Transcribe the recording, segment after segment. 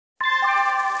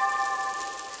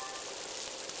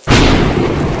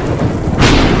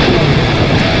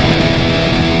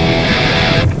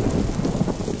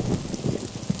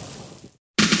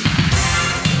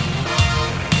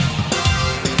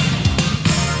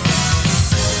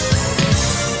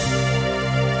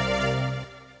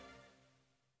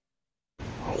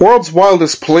World's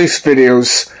Wildest Police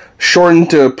videos,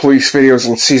 shortened to Police videos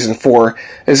in Season 4,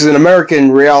 is an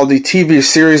American reality TV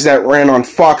series that ran on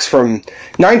Fox from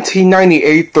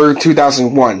 1998 through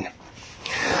 2001.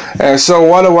 So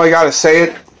what do I gotta say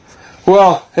it?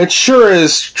 Well, it sure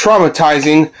is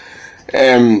traumatizing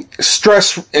and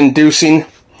stress-inducing,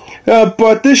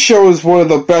 but this show is one of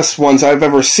the best ones I've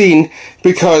ever seen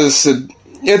because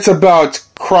it's about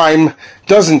crime,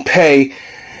 doesn't pay,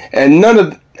 and none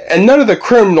of the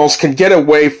criminals can get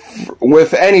away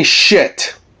with any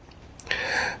shit.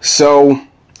 So,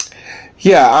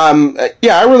 yeah,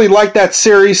 I really like that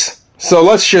series. So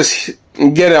let's just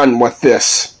get on with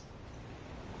this.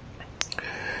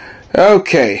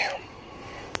 Okay.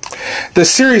 The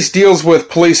series deals with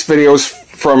police videos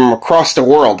from across the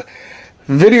world.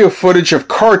 Video footage of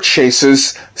car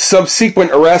chases,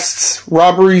 subsequent arrests,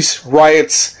 robberies,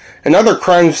 riots, and other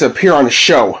crimes appear on the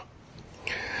show.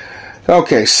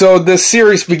 Okay, so this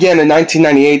series began in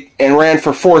 1998 and ran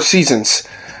for 4 seasons,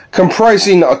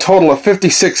 comprising a total of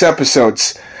 56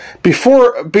 episodes,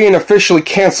 before being officially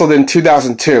canceled in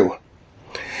 2002.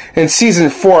 In Season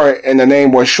 4, and the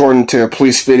name was shortened to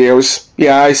Police Videos.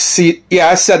 I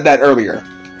said that earlier.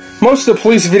 Most of the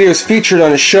police videos featured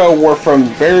on the show were from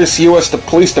various U.S.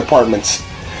 police departments,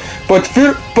 but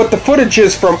the footage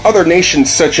is from other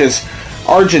nations such as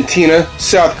Argentina,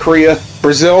 South Korea,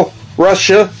 Brazil,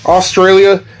 Russia,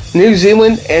 Australia, New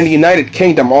Zealand, and the United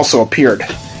Kingdom also appeared.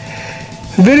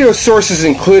 Video sources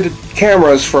included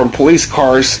cameras from police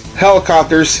cars,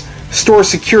 helicopters, store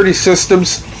security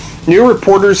systems, new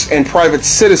reporters, and private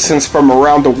citizens from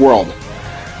around the world.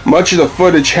 Much of the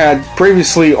footage had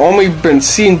previously only been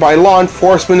seen by law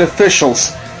enforcement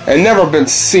officials and never been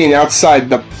seen outside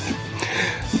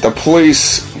the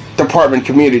police department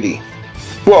community.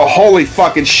 Well, holy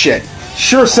fucking shit.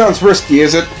 Sure sounds risky,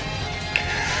 is it?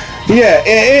 Yeah,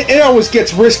 it always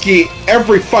gets risky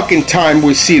every fucking time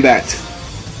we see that.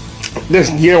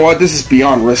 You know what? This is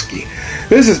beyond risky.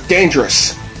 This is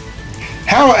dangerous.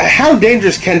 How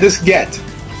dangerous can this get?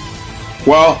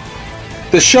 Well,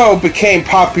 the show became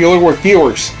popular with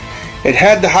viewers. It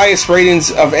had the highest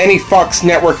ratings of any Fox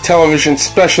network television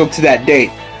special to that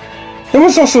date. It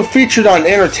was also featured on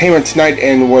Entertainment Tonight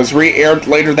and was re-aired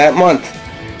later that month.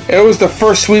 It was the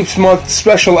first Sweeps Month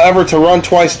special ever to run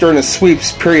twice during a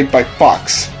sweeps period by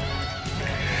Fox.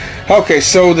 Okay,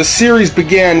 so the series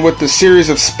began with the series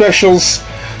of specials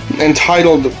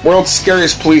entitled World's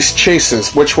Scariest Police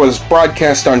Chases, which was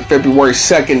broadcast on February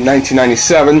 2nd,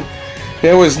 1997.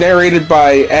 It was narrated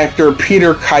by actor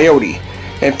Peter Coyote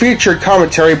and featured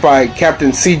commentary by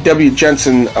Captain C.W.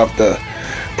 Jensen of the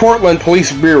Portland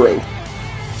Police Bureau.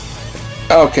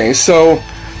 Okay, so,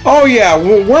 oh yeah,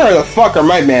 where the fuck are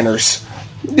my manners?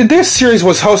 This series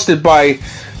was hosted by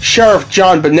Sheriff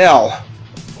John Bunnell.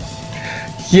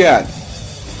 Yeah,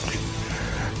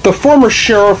 the former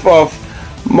sheriff of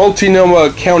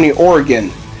Multnomah County,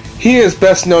 Oregon. He is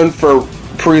best known for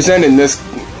presenting this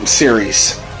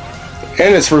series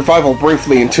and its revival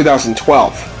briefly in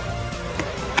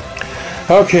 2012.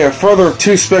 Okay, a further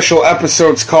 2 special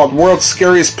episodes called World's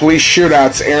Scariest Police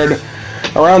Shootouts aired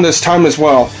around this time as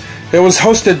well. It was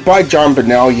hosted by John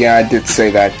Bunnell, yeah, I did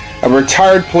say that, a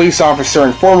retired police officer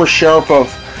and former sheriff of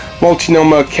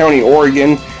Multnomah County,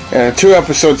 Oregon, and 2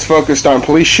 episodes focused on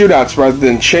police shootouts rather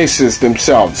than chases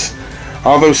themselves,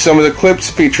 although some of the clips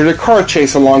featured a car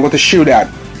chase along with a shootout.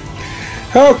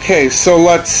 Okay, so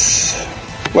let's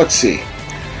see.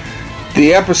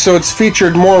 The episodes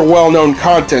featured more well-known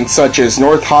content such as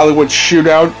North Hollywood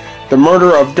Shootout, the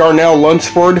murder of Darnell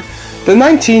Lunsford, the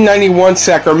 1991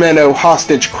 Sacramento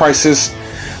hostage crisis,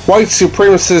 white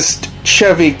supremacist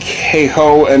Chevy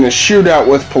Cahoe and a shootout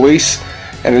with police,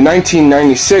 and the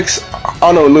 1996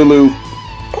 Honolulu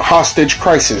hostage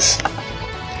crisis.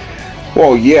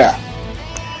 Well, yeah.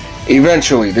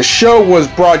 Eventually, the show was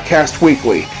broadcast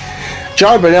weekly.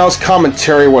 John Bunnell's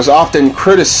commentary was often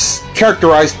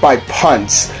characterized by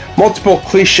puns, multiple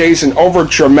cliches, and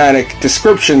over-dramatic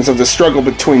descriptions of the struggle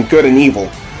between good and evil,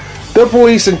 the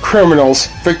police and criminals,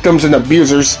 victims and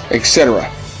abusers,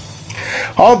 etc.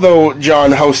 Although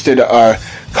John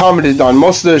commented on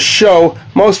most of the show,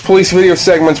 most police video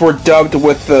segments were dubbed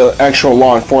with the actual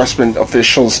law enforcement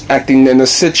officials acting in the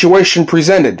situation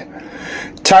presented.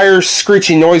 Tires,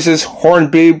 screeching noises,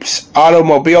 horn beeps,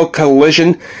 automobile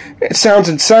collision, sounds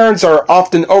and sirens are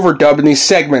often overdubbed in these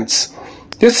segments.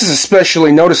 This is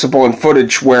especially noticeable in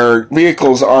footage where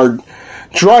vehicles are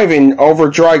driving over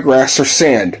dry grass or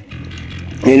sand.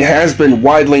 It has been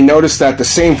widely noticed that the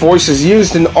same voice is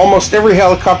used in almost every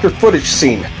helicopter footage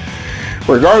scene,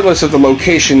 regardless of the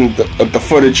location the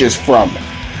footage is from.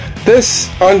 This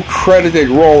uncredited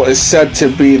role is said to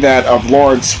be that of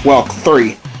Lawrence Welk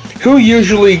III, who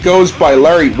usually goes by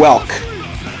Larry Welk,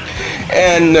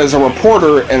 and is a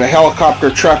reporter and a helicopter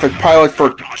traffic pilot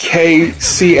for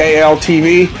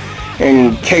KCAL-TV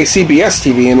and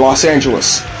KCBS-TV in Los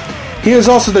Angeles. He is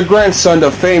also the grandson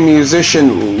of famed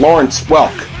musician Lawrence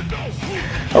Welk.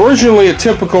 Originally, a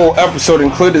typical episode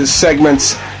included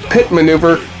segments Pit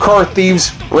Maneuver, Car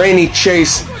Thieves, Rainy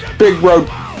Chase, Big Rig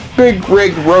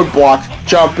Roadblock,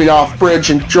 Jumping Off Bridge,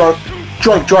 and Drunk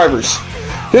Drivers.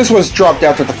 This was dropped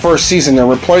after the first season and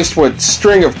replaced with a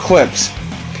string of clips,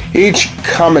 each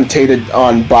commentated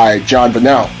on by John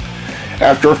Bunnell.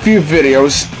 After a few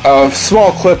videos, a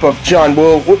small clip of John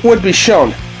would be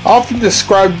shown, often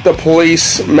described the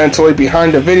police mentally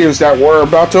behind the videos that were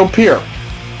about to appear.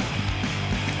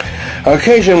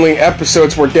 Occasionally,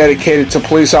 episodes were dedicated to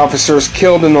police officers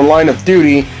killed in the line of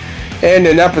duty, and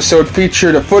an episode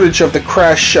featured a footage of the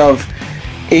crash of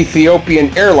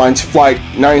Ethiopian Airlines Flight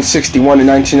 961 in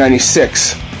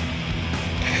 1996.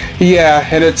 Yeah,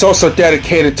 and it's also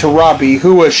dedicated to Robbie,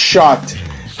 who was shot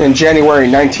in January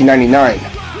 1999.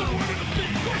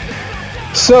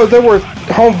 So there were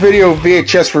home video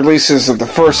VHS releases of the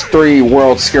first 3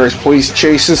 World's Scariest Police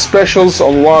Chases specials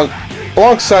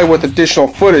alongside with additional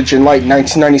footage in late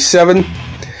 1997,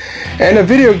 and a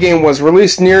video game was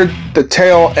released near the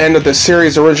tail end of the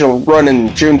series' original run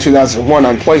in June 2001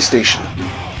 on PlayStation.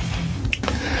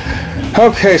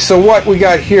 Okay, so what we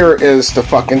got here is the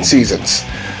fucking seasons.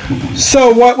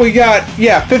 So what we got,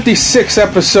 56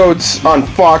 episodes on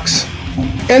Fox,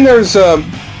 and there's a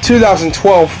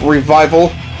 2012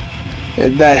 revival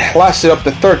that lasted up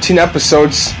to 13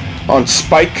 episodes on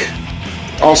Spike,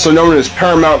 also known as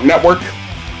Paramount Network.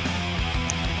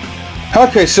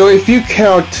 Okay, so if you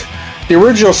count the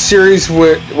original series,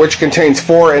 which contains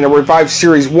 4, and a revived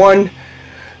series 1,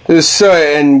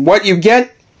 and what you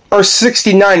get are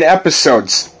 69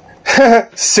 episodes.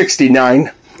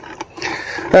 69.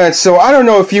 And so I don't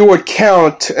know if you would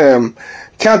count them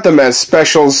as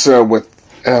specials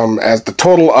as the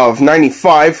total of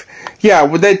 95. Yeah,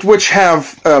 which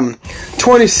have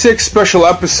 26 special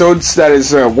episodes. That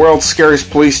is World's Scariest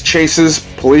Police Chases,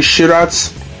 Police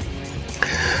Shootouts,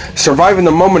 Surviving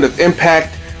the Moment of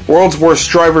Impact, World's Worst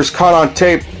Drivers Caught on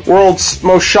Tape, World's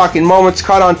Most Shocking Moments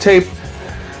Caught on Tape,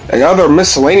 and other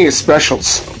miscellaneous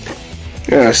specials.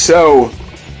 Okay,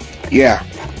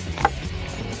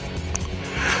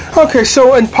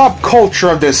 so in pop culture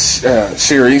of this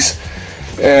series,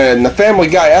 in the Family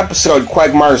Guy episode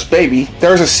Quagmire's Baby,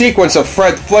 there's a sequence of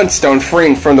Fred Flintstone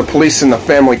freeing from the police in the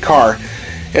family car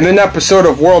in an episode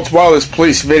of World's Wildest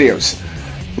Police videos.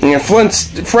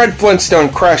 Fred Flintstone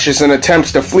crashes and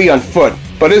attempts to flee on foot,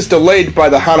 but is delayed by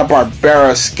the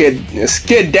Hanna-Barbera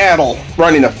Skid-Daddle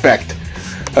running effect.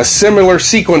 A similar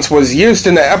sequence was used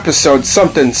in the episode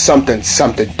Something Something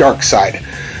Something Dark Side,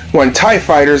 when TIE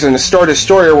fighters and a Star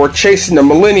Destroyer were chasing the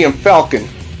Millennium Falcon.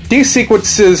 These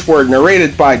sequences were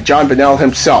narrated by John Bunnell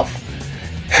himself.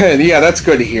 Yeah, that's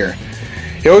good to hear.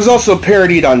 It was also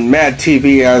parodied on Mad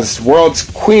TV as World's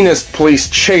Queenest Police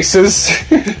Chases.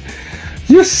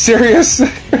 You serious?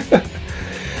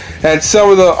 And some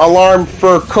of the alarm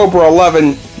for Cobra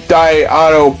 11, Die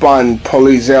Autobahn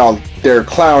Polizei, their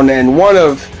clown, and one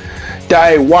of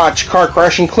Die Watch car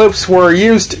crashing clips were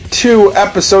used 2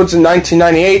 episodes in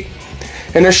 1998,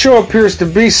 and the show appears to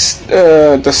be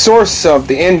the source of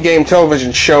the in-game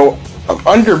television show of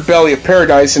Underbelly of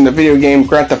Paradise in the video game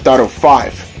Grand Theft Auto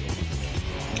 5.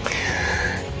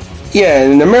 Yeah,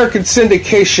 in American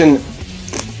syndication,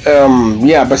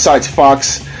 besides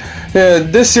Fox,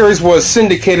 this series was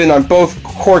syndicated on both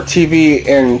Core TV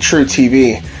and True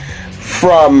TV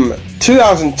from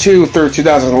 2002 through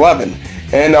 2011,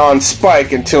 and on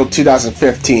Spike until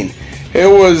 2015. It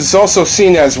was also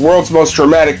seen as world's most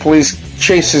dramatic police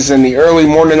chases in the early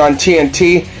morning on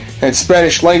TNT, and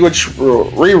Spanish language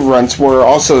reruns were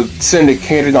also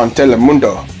syndicated on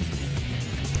Telemundo.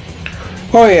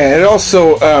 Oh yeah, it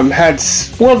also had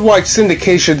worldwide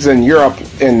syndications in Europe,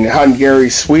 in Hungary,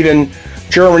 Sweden,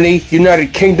 Germany,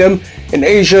 United Kingdom, in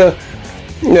Asia,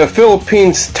 the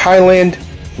Philippines, Thailand,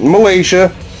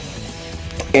 Malaysia,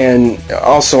 and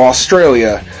also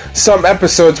Australia. Some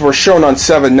episodes were shown on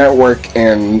 7 Network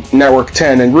and Network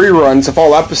 10, and reruns of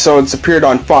all episodes appeared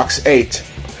on Fox 8.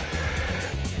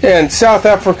 And South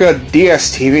Africa,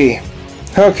 DSTV.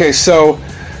 Okay, so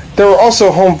there were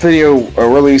also home video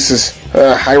releases.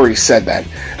 I already said that.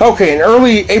 Okay, in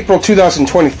early April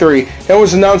 2023, it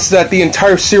was announced that the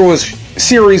entire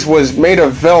series was made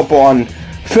available on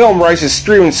FilmRise's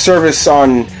streaming service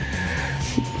and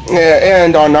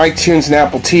on iTunes and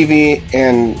Apple TV,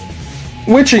 and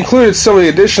which included some of the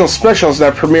additional specials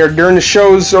that premiered during the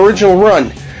show's original run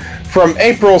from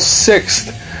April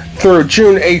 6th through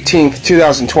June 18th,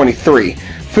 2023.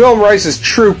 FilmRise's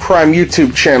true crime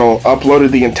YouTube channel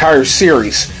uploaded the entire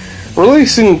series,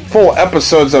 releasing full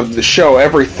episodes of the show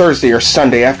every Thursday or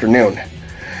Sunday afternoon.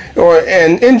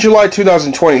 And in July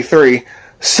 2023,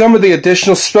 some of the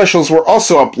additional specials were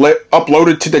also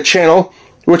uploaded to the channel,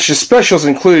 which the specials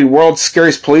included World's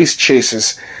Scariest Police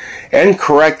Chases, and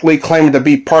correctly claimed to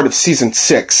be part of Season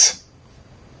 6.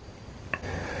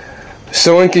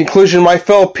 So in conclusion, my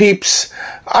fellow peeps,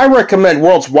 I recommend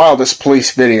World's Wildest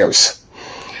Police videos.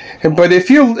 But if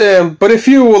you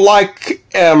like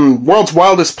World's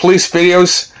Wildest Police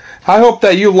videos, I hope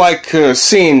that you like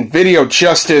seeing Video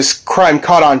Justice, Crime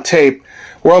Caught on Tape,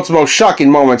 World's Most Shocking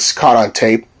Moments Caught on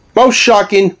Tape, Most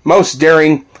Shocking, Most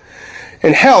Daring,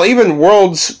 and hell, even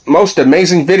World's Most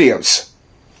Amazing Videos.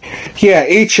 Yeah,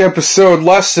 each episode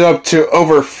lasts up to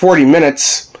over 40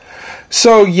 minutes,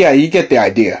 so yeah, you get the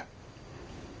idea.